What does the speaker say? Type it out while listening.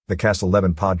The Cast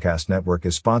 11 podcast network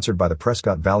is sponsored by the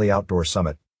Prescott Valley Outdoor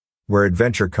Summit, where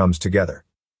adventure comes together.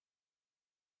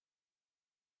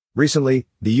 Recently,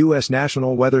 the U.S.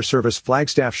 National Weather Service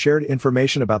Flagstaff shared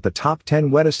information about the top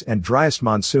 10 wettest and driest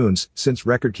monsoons since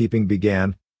record-keeping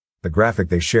began. The graphic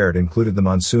they shared included the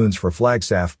monsoons for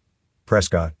Flagstaff,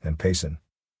 Prescott, and Payson.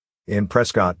 In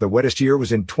Prescott, the wettest year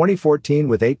was in 2014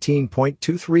 with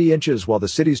 18.23 inches, while the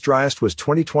city's driest was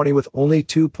 2020 with only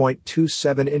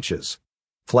 2.27 inches.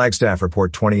 Flagstaff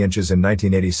reported 20 inches in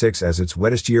 1986 as its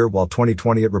wettest year, while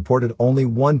 2020 it reported only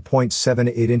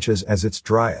 1.78 inches as its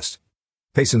driest.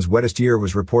 Payson's wettest year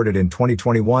was reported in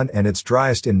 2021 and its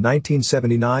driest in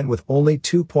 1979 with only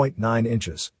 2.9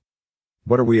 inches.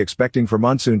 What are we expecting for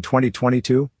monsoon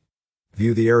 2022?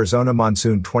 View the Arizona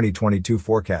Monsoon 2022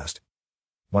 forecast.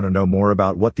 Want to know more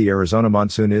about what the Arizona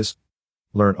monsoon is?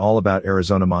 Learn all about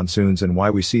Arizona monsoons and why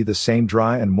we see the same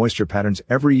dry and moisture patterns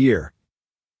every year.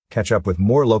 Catch up with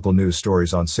more local news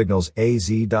stories on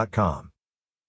signalsaz.com.